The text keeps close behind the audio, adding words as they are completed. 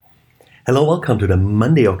Hello, welcome to the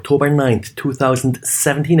Monday, October 9th,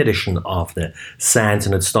 2017 edition of the SANS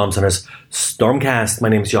and Storm Center's StormCast. My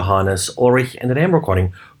name is Johannes Ulrich and I am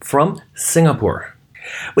recording from Singapore.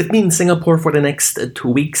 With me in Singapore for the next 2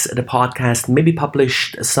 weeks, the podcast may be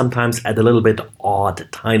published sometimes at a little bit odd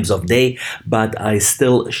times of day, but I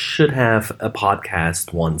still should have a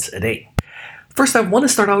podcast once a day. First, I want to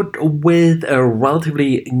start out with a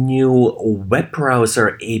relatively new web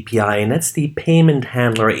browser API, and that's the Payment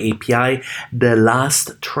Handler API. The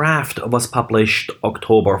last draft was published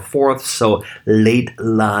October 4th, so late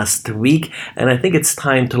last week, and I think it's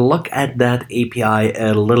time to look at that API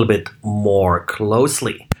a little bit more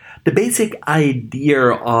closely. The basic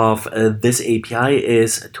idea of this API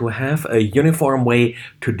is to have a uniform way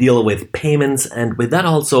to deal with payments, and with that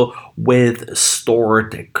also with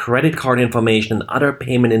stored credit card information and other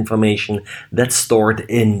payment information that's stored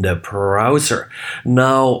in the browser.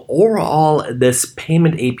 Now, overall, this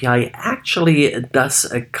payment API actually does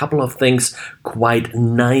a couple of things quite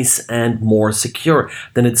nice and more secure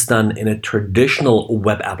than it's done in a traditional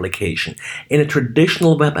web application. In a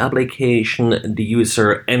traditional web application, the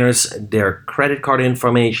user enters their credit card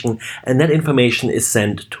information, and that information is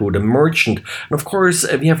sent to the merchant. And of course,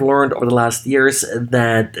 we have learned over the last years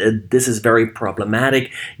that this is very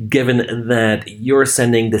problematic, given that you're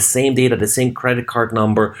sending the same data, the same credit card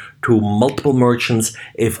number to multiple merchants.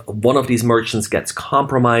 If one of these merchants gets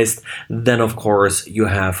compromised, then of course you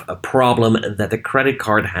have a problem that the credit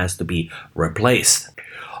card has to be replaced.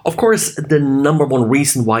 Of course, the number one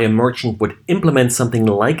reason why a merchant would implement something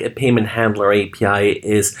like a Payment Handler API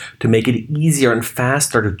is to make it easier and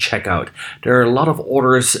faster to check out. There are a lot of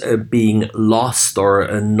orders being lost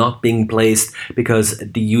or not being placed because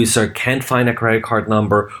the user can't find a credit card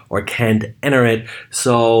number or can't enter it.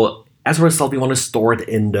 So as a result, we want to store it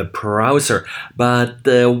in the browser. But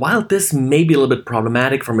while this may be a little bit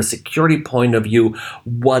problematic from a security point of view,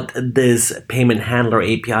 what this Payment Handler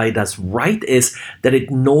API does right is that it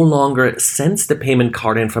no longer sends the payment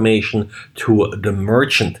card information to the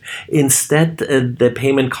merchant. Instead, the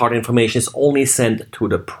payment card information is only sent to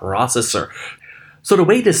the processor. So the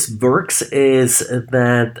way this works is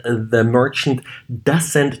that the merchant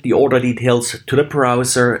does send the order details to the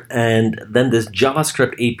browser, and then this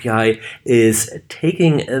JavaScript API is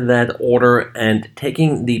taking that order and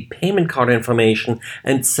taking the payment card information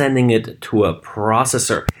and sending it to a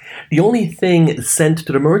processor. The only thing sent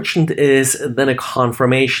to the merchant is then a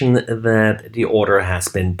confirmation that the order has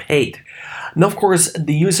been paid. Now, of course,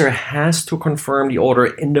 the user has to confirm the order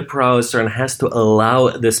in the browser and has to allow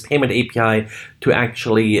this payment API to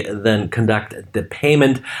actually then conduct the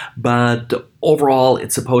payment. But overall,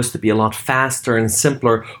 it's supposed to be a lot faster and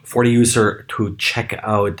simpler for the user to check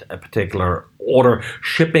out a particular order.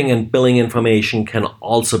 Shipping and billing information can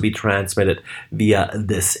also be transmitted via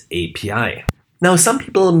this API. Now, some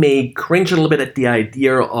people may cringe a little bit at the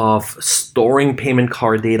idea of storing payment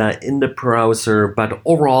card data in the browser, but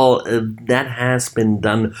overall, that has been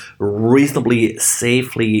done reasonably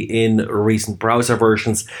safely in recent browser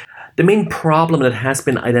versions. The main problem that has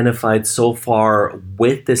been identified so far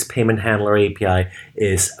with this Payment Handler API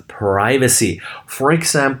is privacy. For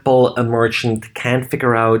example, a merchant can't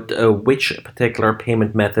figure out which particular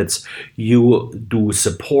payment methods you do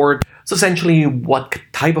support. So essentially, what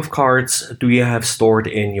type of cards do you have stored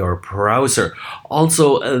in your browser?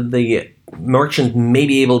 Also, the merchant may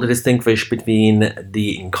be able to distinguish between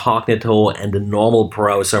the incognito and the normal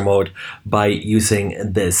browser mode by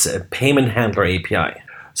using this Payment Handler API.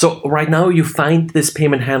 So right now you find this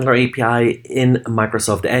Payment Handler API in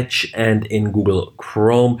Microsoft Edge and in Google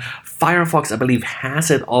Chrome. Firefox, I believe, has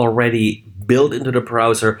it already built into the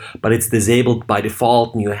browser, but it's disabled by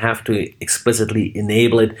default and you have to explicitly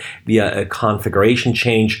enable it via a configuration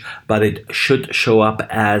change, but it should show up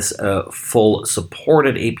as a full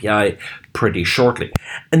supported API pretty shortly.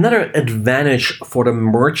 Another advantage for the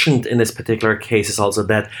merchant in this particular case is also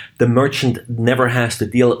that the merchant never has to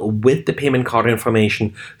deal with the payment card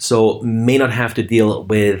information, so may not have to deal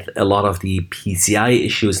with a lot of the PCI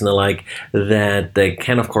issues and the like that they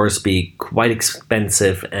can of course be quite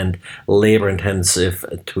expensive and labor intensive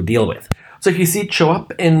to deal with. So if you see it show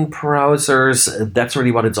up in browsers, that's really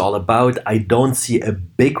what it's all about. I don't see a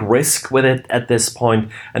big risk with it at this point,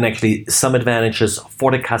 and actually some advantages for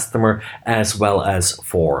the customer as well as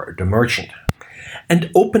for the merchant. And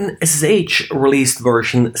OpenSSH released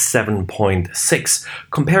version 7.6.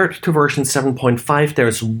 Compared to version 7.5,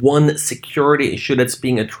 there's one security issue that's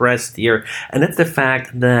being addressed here, and that's the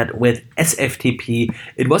fact that with SFTP,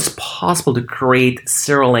 it was possible to create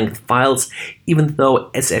serial length files even though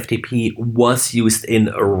SFTP was used in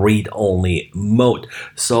a read-only mode.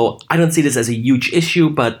 So I don't see this as a huge issue,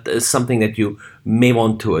 but something that you may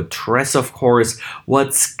want to address, of course.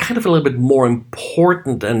 What's kind of a little bit more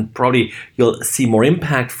important, and probably you'll see more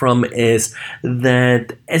impact from, is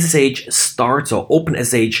that SSH starts, or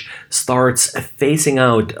OpenSSH starts phasing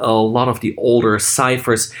out a lot of the older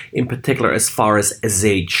ciphers, in particular as far as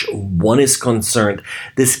SSH1 is concerned.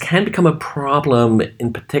 This can become a problem,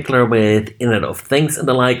 in particular with Internet of Things and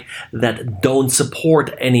the like, that don't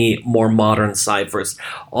support any more modern ciphers.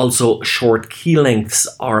 Also, short key lengths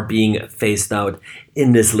are being phased out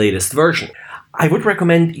in this latest version. I would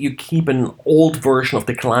recommend you keep an old version of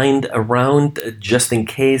the client around just in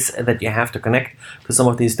case that you have to connect to some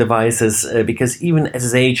of these devices, because even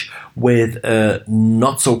SSH with a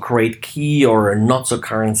not so great key or a not so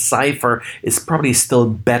current cipher is probably still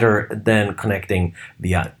better than connecting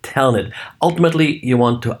via Telnet. Ultimately, you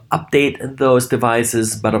want to update those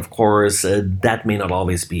devices, but of course that may not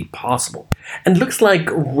always be possible. And looks like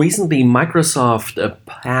recently Microsoft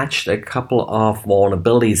patched a couple of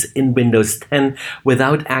vulnerabilities in Windows 10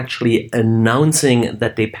 without actually announcing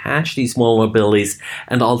that they patched these vulnerabilities,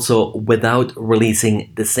 and also without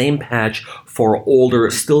releasing the same patch for older,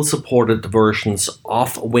 still supported versions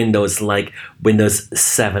of Windows like Windows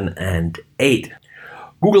 7 and 8.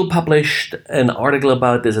 Google published an article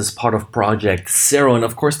about this as part of Project Zero. And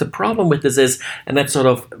of course, the problem with this is, and that's sort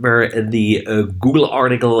of where the Google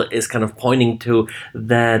article is kind of pointing to,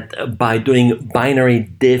 that by doing binary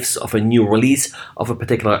diffs of a new release of a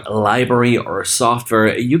particular library or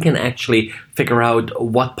software, you can actually figure out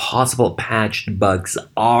what possible patched bugs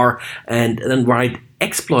are and then write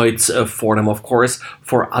exploits for them, of course,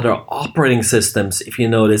 for other operating systems if you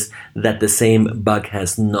notice that the same bug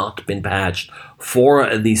has not been patched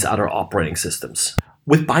for these other operating systems.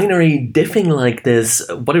 With binary diffing like this,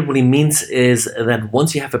 what it really means is that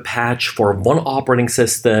once you have a patch for one operating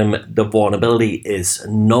system, the vulnerability is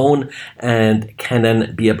known and can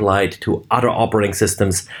then be applied to other operating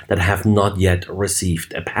systems that have not yet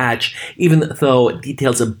received a patch, even though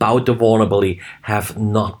details about the vulnerability have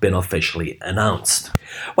not been officially announced.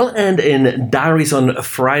 Well, and in Diaries on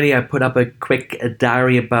Friday, I put up a quick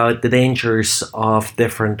diary about the dangers of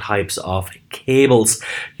different types of cables.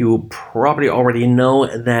 You probably already know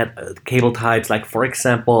that cable types like, for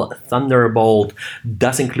example, Thunderbolt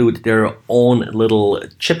does include their own little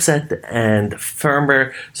chipset and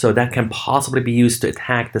firmware, so that can possibly be used to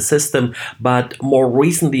attack the system. But more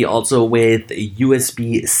recently, also with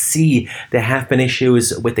USB-C, there have been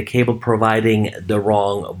issues with the cable providing the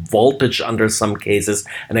wrong voltage under some cases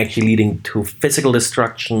and actually leading to physical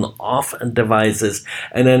destruction of devices.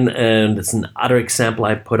 And then there's another example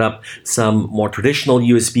I put up, some more traditional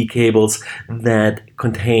USB cables that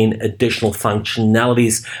contain additional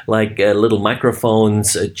functionalities like little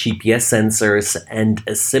microphones, GPS sensors, and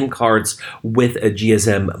SIM cards with a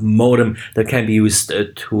GSM modem that can be used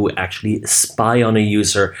to actually spy on a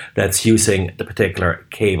user that's using the particular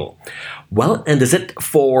cable. Well, and that's it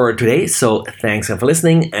for today. So thanks again for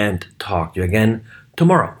listening, and talk to you again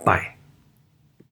tomorrow. Bye.